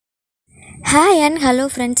Hi and hello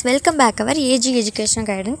friends, welcome back our AG Education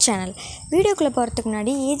Guidance channel. வீடியோக்குள்ள போறதுக்கு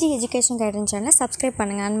முன்னாடி AG Education Guidance channel subscribe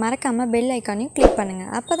பண்ணுங்க and மறக்காம bell icon-ஐயும் click பண்ணுங்க.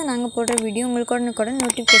 அப்பதான் நாங்க போடுற வீடியோ உங்களுக்கு உடனுக்குடன்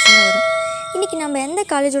நோட்டிஃபிகேஷன் வரும். இன்னைக்கு நம்ம எந்த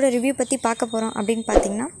காலேஜோட ரிவ்யூ பத்தி பார்க்க போறோம் அப்படினு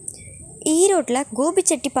பாத்தீங்கன்னா ஈரோட்ல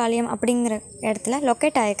கோபிச்செட்டிபாளையம் அப்படிங்கற இடத்துல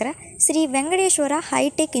locate ஆயிருக்கிற Sri Venkateswara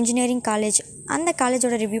hitech engineering college. அந்த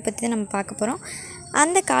காலேஜோட ரிவ்யூ பத்தி தான் நம்ம பார்க்க போறோம்.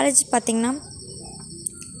 அந்த காலேஜ் பாத்தீங்கன்னா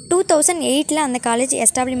 2008 அந்த காலேஜ்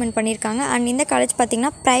எஸ்டாப்ளிஷ்மெண்ட் பண்ணியிருக்காங்க. அண்ட் இந்த காலேஜ்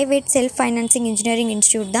பார்த்திங்கன்னா private self financing engineering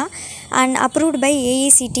institute தான். And approved by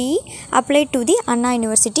AICTE, applied to the Anna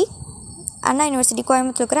university. Anna university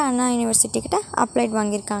Coimbatore இருக்கிற அண்ணா யூனிவர்சிட்டிக்கிட்ட அப்ளைட்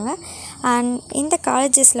வாங்கியிருக்காங்க. அண்ட் இந்த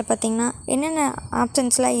காலேஜஸில் பார்த்திங்கன்னா என்னென்ன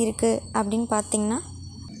ஆப்ஷன்ஸ்லாம் இருக்குது அப்படின்னு பார்த்திங்கன்னா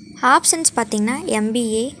ஆப்ஷன்ஸ் பார்த்திங்கன்னா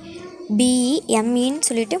MBA, BE, MEன்னு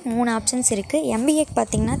சொல்லிட்டு 3 ஆப்ஷன்ஸ் இருக்குது. MBAக்கு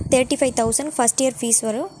பார்த்திங்கன்னா 35,000 ஃபஸ்ட் இயர் ஃபீஸ்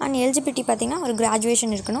வரும். அண்ட் எலிஜிபிலிட்டி பார்த்திங்கன்னா ஒரு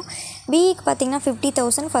கிராஜுவேஷன் இருக்கணும். BEக்கு பார்த்திங்கன்னா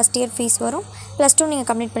 50,000 ஃபஸ்ட் இயர் ஃபீஸ் வரும். +2 நீங்கள்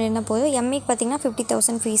கம்ப்ளீட் பண்ணியிருந்தால் போதும். MEக்கு பார்த்திங்கன்னா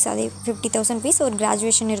 50,000 ஃபீஸ், அதே 50,000 ஃபீஸ், ஒரு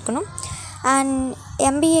கிராஜுவேஷன் இருக்கணும். அண்ட்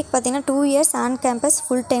MBAக்கு பார்த்திங்கன்னா 2 years on campus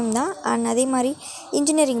full time தான். அண்ட் அதே மாதிரி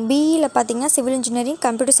இன்ஜினியரிங் BEயில் பார்த்திங்கன்னா civil engineering,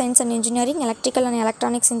 computer science and engineering, electrical and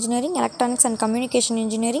electronics engineering, electronics and communication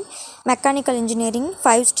engineering, mechanical engineering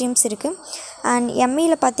 5 streams இருக்குது. அண்ட்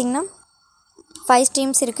MEயில் பார்த்திங்கன்னா 5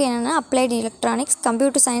 ஸ்ட்ரீம்ஸ் இருக்குது. என்னென்னா applied electronics,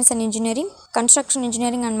 computer science and engineering, construction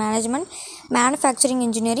engineering and management, manufacturing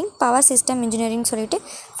engineering, power system engineering சொல்லிட்டு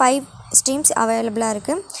 5 streams அவைலபிளாக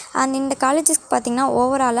இருக்குது. And இந்த காலேஜஸ்க்கு பார்த்திங்கன்னா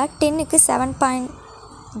ஓவராலாக 10க்கு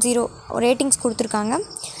 7.0 ரேட்டிங்ஸ் கொடுத்துருக்காங்க.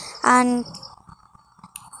 அண்ட்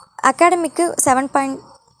அகாடமிக்கு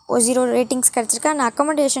 7.0 ரேட்டிங்ஸ் கிடச்சிருக்கு. அண்ட்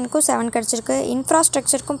அக்கமடேஷனுக்கும் 7 கிடச்சிருக்கு.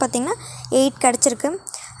 இன்ஃப்ராஸ்ட்ரக்சருக்கும் பார்த்திங்கன்னா 8 கிடச்சிருக்கு.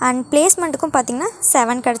 அண்ட் பிளேஸ்மெண்ட்டுக்கும் பார்த்திங்கன்னா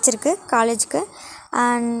 7 கிடச்சிருக்கு காலேஜுக்கு.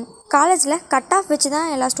 அண்ட் காலேஜில் கட் ஆஃப் வச்சு தான்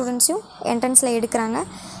எல்லா ஸ்டூடெண்ட்ஸையும் என்ட்ரன்ஸில் எடுக்கிறாங்க.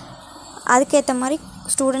 அதுக்கேற்ற மாதிரி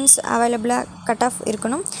ஸ்டூடெண்ட்ஸ் அவைலபிளாக கட் ஆஃப்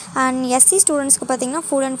இருக்கணும். அண்ட் SC ஸ்டூடெண்ட்ஸ்க்கு பார்த்திங்கன்னா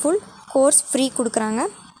full and full course free கொடுக்குறாங்க.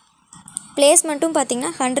 பிளேஸ்மெண்ட்டும்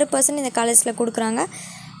பார்த்திங்கன்னா 100% இந்த காலேஜில் கொடுக்குறாங்க.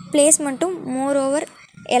 பிளேஸ்மெண்ட்டும் மோர் ஓவர்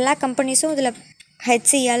எல்லா கம்பெனிஸும் இதில்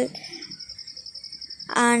HCL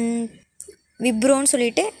அண்ட் விப்ரோன்னு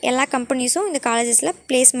சொல்லிட்டு எல்லா கம்பெனிஸும் இந்த காலேஜஸில்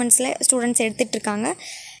பிளேஸ்மெண்ட்ஸில் ஸ்டூடெண்ட்ஸ் எடுத்துகிட்ருக்காங்க.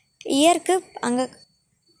 இயருக்கு அங்கே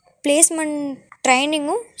பிளேஸ்மெண்ட்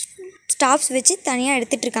ட்ரைனிங்கும் ஸ்டாஃப்ஸ் வச்சு தனியாக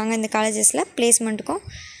எடுத்துகிட்ருக்காங்க இந்த காலேஜஸில் பிளேஸ்மெண்ட்டுக்கும்.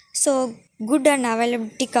 So good and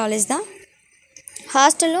availability college தான்.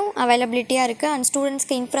 ஹாஸ்டலும் அவைலபிலிட்டியாக இருக்குது. அண்ட்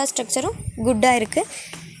ஸ்டூடெண்ட்ஸ்க்கு இன்ஃப்ராஸ்ட்ரக்சரும் குட்டாக இருக்குது.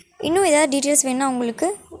 இன்னும் ஏதாவது டீட்டெயில்ஸ் வேணுன்னா உங்களுக்கு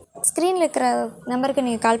ஸ்க்ரீனில் இருக்கிற நம்பருக்கு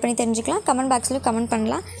நீங்கள் கால் பண்ணி தெரிஞ்சுக்கலாம். கமெண்ட் பாக்ஸ்லையும் கமெண்ட்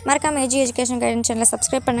பண்ணலாம். மறக்காமல் AG எஜுகேஷன் கைடன்ஸ் சேனலை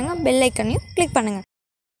சப்ஸ்கிரைப் பண்ணுங்கள். பெல் ஐக்கனையும் கிளிக் பண்ணுங்கள்.